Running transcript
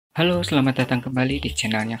Halo, selamat datang kembali di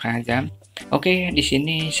channelnya Kang Azam. Oke, di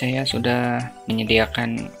sini saya sudah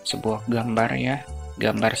menyediakan sebuah gambar ya,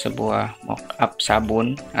 gambar sebuah mockup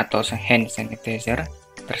sabun atau hand sanitizer,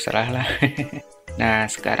 terserah lah.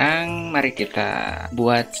 Nah, sekarang mari kita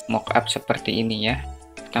buat mockup seperti ini ya.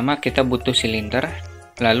 Pertama kita butuh silinder,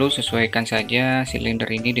 lalu sesuaikan saja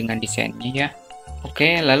silinder ini dengan desainnya ya.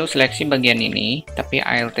 Oke, lalu seleksi bagian ini, tapi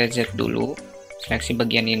Alt Z dulu, seleksi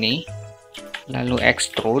bagian ini. Lalu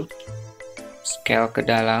extrude, scale ke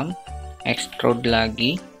dalam, extrude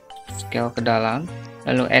lagi, scale ke dalam,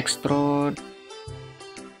 lalu extrude,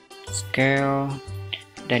 scale,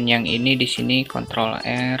 dan yang ini di sini Ctrl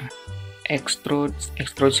R, extrude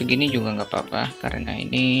segini juga nggak apa-apa karena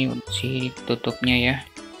ini si tutupnya ya.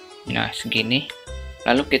 Nah segini,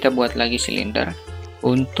 lalu kita buat lagi silinder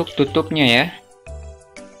untuk tutupnya ya.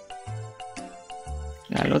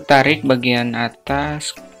 Lalu tarik bagian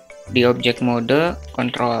atas. Di objek mode,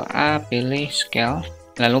 Ctrl A, pilih scale,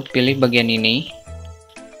 lalu pilih bagian ini,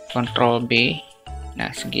 Ctrl B.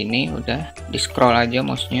 Nah, segini udah, di scroll aja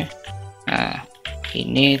mouse-nya. Nah,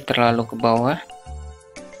 ini terlalu ke bawah.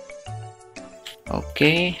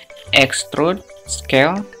 Oke, extrude,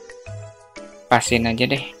 scale, pasin aja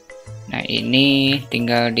deh. Nah, ini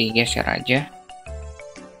tinggal digeser aja.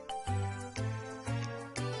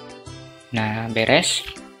 Nah, beres.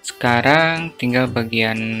 Sekarang tinggal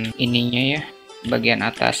bagian ininya ya, bagian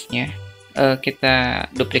atasnya. Kita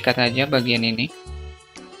duplikat aja bagian ini.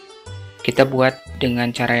 Kita buat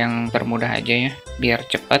dengan cara yang termudah aja ya, biar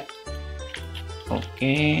cepat.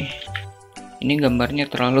 Oke, ini gambarnya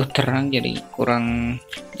terlalu terang jadi kurang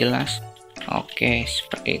jelas. Oke,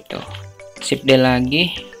 seperti itu. Shift D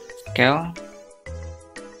lagi, scale.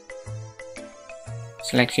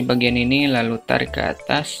 Seleksi bagian ini lalu tarik ke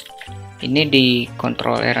atas. Ini di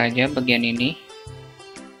Ctrl R aja bagian ini,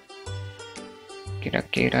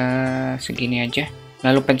 kira-kira segini aja.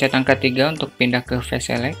 Lalu pencet angka 3 untuk pindah ke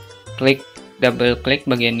face select, klik double klik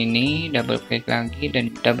bagian ini, double klik lagi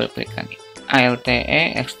dan double klik lagi. Alt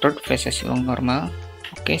E, extrude faces long normal.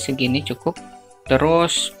 Oke, segini cukup.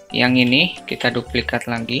 Terus yang ini kita duplikat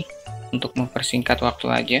lagi untuk mempersingkat waktu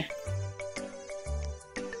aja.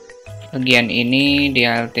 Bagian ini di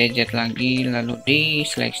Alt Z lagi, lalu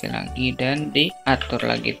diseleksi lagi dan diatur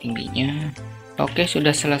lagi tingginya. Oke,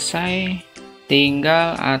 sudah selesai.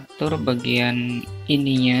 Tinggal atur bagian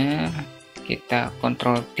ininya. Kita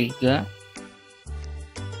Ctrl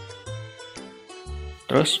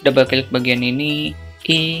 3. Terus double klik bagian ini,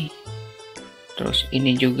 I. Terus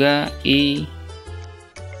ini juga I.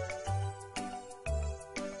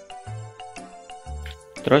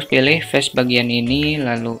 Terus pilih face bagian ini,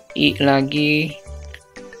 lalu I lagi,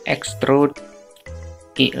 extrude,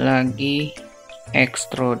 I lagi,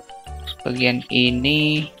 extrude. Bagian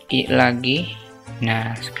ini, I lagi.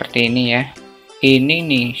 Nah, seperti ini ya. Ini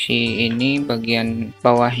nih, ini bagian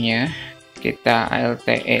bawahnya. Kita Alt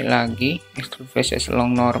E lagi, extrude faces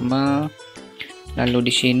long normal. Lalu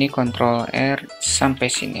di sini Ctrl R sampai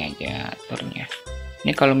sini aja aturnya.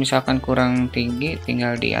 Ini kalau misalkan kurang tinggi,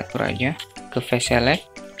 tinggal diatur aja ke face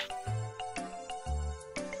select.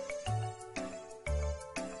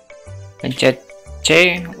 Pencet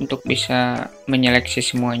C untuk bisa menyeleksi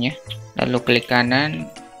semuanya, lalu klik kanan,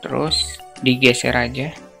 terus digeser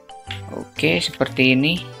aja. Oke, seperti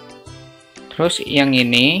ini. Terus yang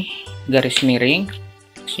ini garis miring,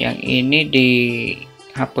 terus yang ini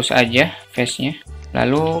dihapus aja face-nya.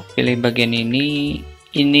 Lalu pilih bagian ini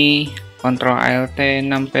Ctrl Alt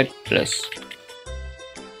numpad plus,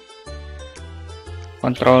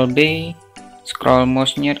 Ctrl B, scroll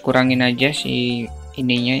mouse-nya kurangin aja si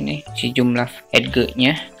ininya ini, si jumlah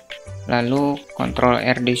edge-nya. Lalu Ctrl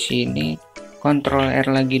R di sini, Ctrl R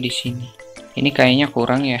lagi di sini. Ini kayaknya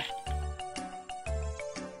kurang ya.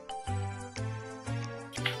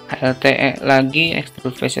 Alt E lagi,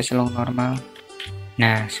 extrude faces long normal.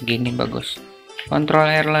 Nah, segini bagus.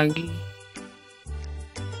 Ctrl R lagi.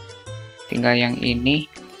 Tinggal yang ini.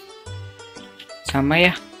 Sama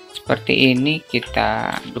ya. Seperti ini,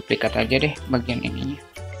 kita duplikat aja deh bagian ininya.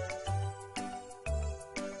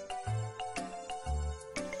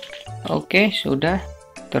 Oke, sudah.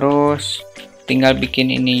 Terus tinggal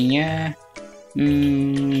bikin ininya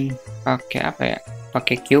pakai apa ya?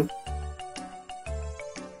 Pakai cube.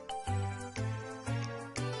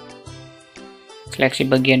 Seleksi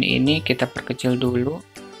bagian ini kita perkecil dulu.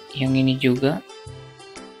 Yang ini juga.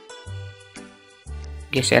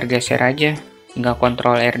 Geser-geser aja. Tinggal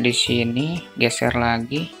Ctrl R di sini, geser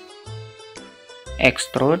lagi.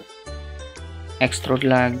 Extrude. Extrude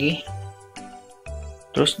lagi.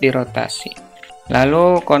 Terus dirotasi,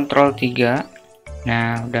 lalu Ctrl 3.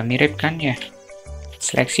 Nah, udah mirip kan ya.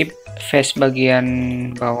 seleksi face bagian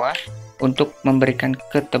bawah untuk memberikan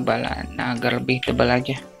ketebalan. Nah, agar lebih tebal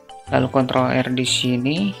aja. Lalu Ctrl R di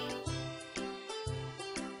sini.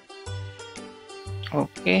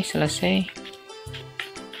 Oke, selesai.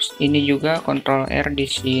 Terus ini juga Ctrl R di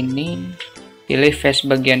sini. Pilih face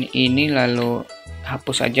bagian ini, lalu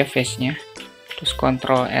hapus aja face-nya. Terus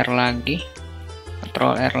Ctrl R lagi.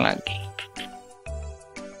 Ctrl R lagi.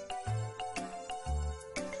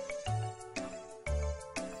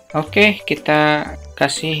 Oke, kita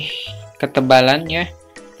kasih ketebalan ya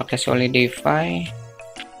pakai solidify.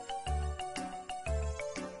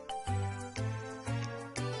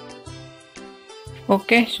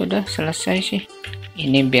 Oke, sudah selesai sih.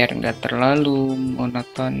 Ini biar nggak terlalu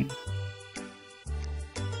monoton.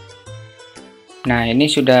 Nah,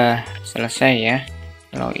 ini sudah selesai ya.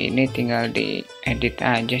 Kalau ini tinggal diedit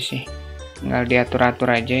aja sih, tinggal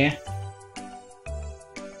diatur-atur aja ya.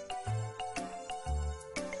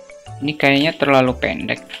 Ini kayaknya terlalu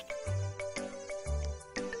pendek.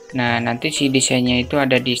 Nah, nanti si desainnya itu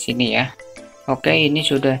ada di sini ya. Oke, ini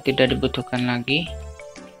sudah tidak dibutuhkan lagi.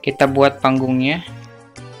 Kita buat panggungnya.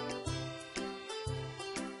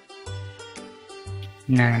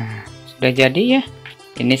 Nah, sudah jadi ya.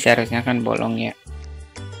 Ini seharusnya kan bolong ya.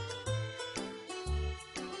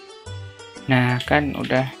 Nah, kan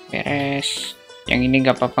udah beres. Yang ini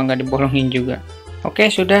nggak apa-apa, nggak dibolongin juga. Oke,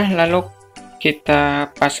 sudah. Lalu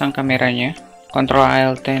kita pasang kameranya. Ctrl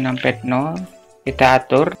Alt numpad 0. Kita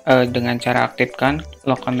atur dengan cara aktifkan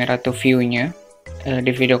lock camera to view-nya.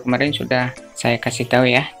 Di video kemarin sudah saya kasih tahu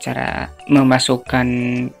ya cara memasukkan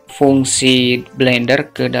fungsi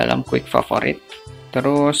blender ke dalam quick favorite.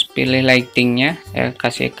 Terus pilih lightingnya, saya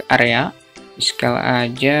kasih ke area, scale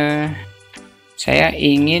aja. Saya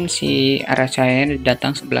ingin si arah cahaya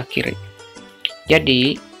datang sebelah kiri.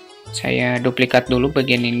 Jadi saya duplikat dulu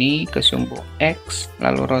bagian ini ke sumbu X,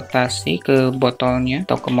 lalu rotasi ke botolnya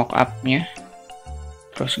atau ke mockupnya.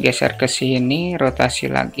 Terus geser ke sini, rotasi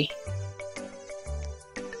lagi.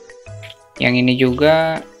 Yang ini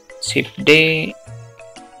juga shift D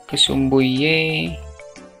ke sumbu Y,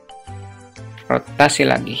 rotasi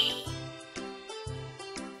lagi.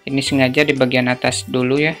 Ini sengaja di bagian atas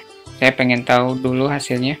dulu ya, saya pengen tahu dulu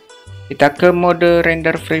hasilnya. Kita ke mode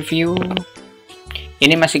render preview.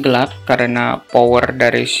 Ini masih gelap karena power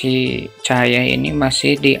dari si cahaya ini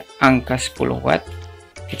masih di angka 10 watt.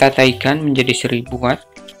 Kita taikan menjadi 1000 watt.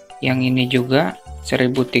 Yang ini juga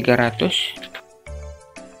 1300.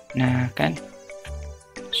 Nah kan,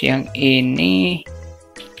 yang ini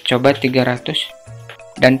coba 300.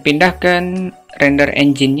 Dan pindahkan render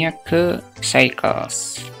engine-nya ke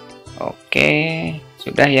cycles. Oke,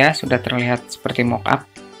 sudah ya, sudah terlihat seperti mockup.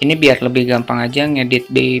 Ini biar lebih gampang aja ngedit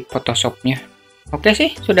di Photoshop-nya. Oke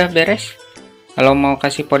sih, sudah beres. Kalau mau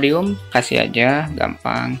kasih podium, kasih aja,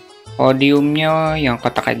 gampang. Podiumnya yang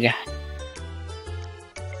kotak aja.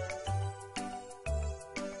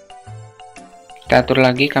 Kita atur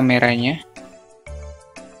lagi kameranya.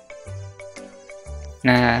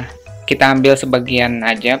 Nah, kita ambil sebagian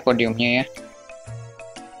aja podiumnya ya.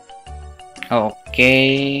 Oke.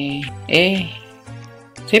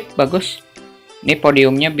 Sip, bagus. Ini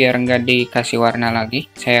podiumnya biar nggak dikasih warna lagi,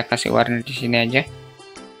 saya kasih warna di sini aja.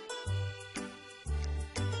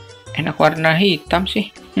 Enak warna hitam sih.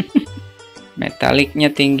 Metaliknya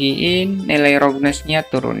tinggiin, nilai roughness-nya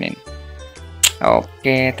turunin.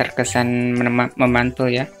 Oke, terkesan memantul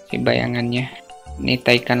ya si bayangannya. Ini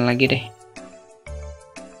taikan lagi deh.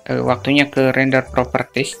 Waktunya ke render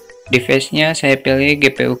properties. Device-nya saya pilih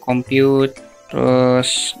GPU compute.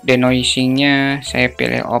 Terus denoising-nya saya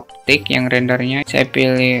pilih optik, yang rendernya saya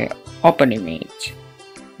pilih open image.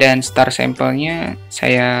 Dan star sample-nya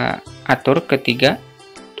saya atur ke 3.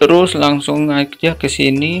 Terus langsung aja ke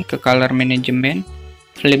sini ke color management.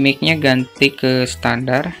 Filmic-nya ganti ke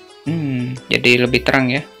standar. Jadi lebih terang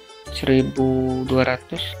ya. 1100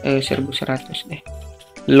 deh.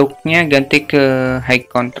 Look-nya ganti ke high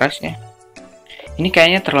contrast ya. Ini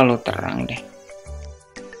kayaknya terlalu terang deh.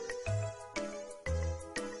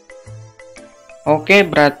 Oke,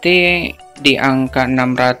 berarti di angka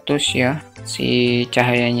 600 ya, si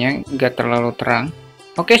cahayanya nggak terlalu terang.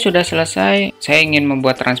 Oke, sudah selesai. Saya ingin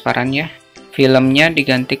membuat transparan ya. Filmnya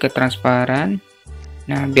diganti ke transparan.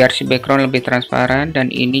 Nah, biar si background lebih transparan, dan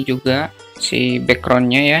ini juga si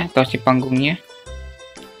backgroundnya ya, atau si panggungnya.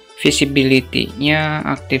 Visibility-nya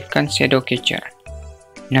aktifkan shadow catcher.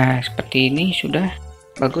 Nah, seperti ini sudah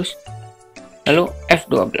bagus. Lalu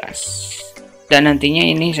F12. Dan nantinya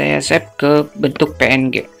ini saya save ke bentuk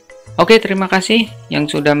PNG. Oke, terima kasih yang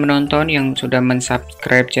sudah menonton, yang sudah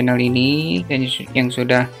mensubscribe channel ini, dan yang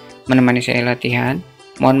sudah menemani saya latihan.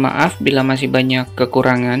 Mohon maaf bila masih banyak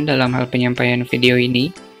kekurangan dalam hal penyampaian video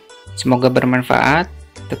ini. Semoga bermanfaat,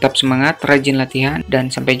 tetap semangat, rajin latihan,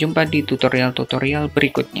 dan sampai jumpa di tutorial-tutorial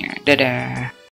berikutnya. Dadah!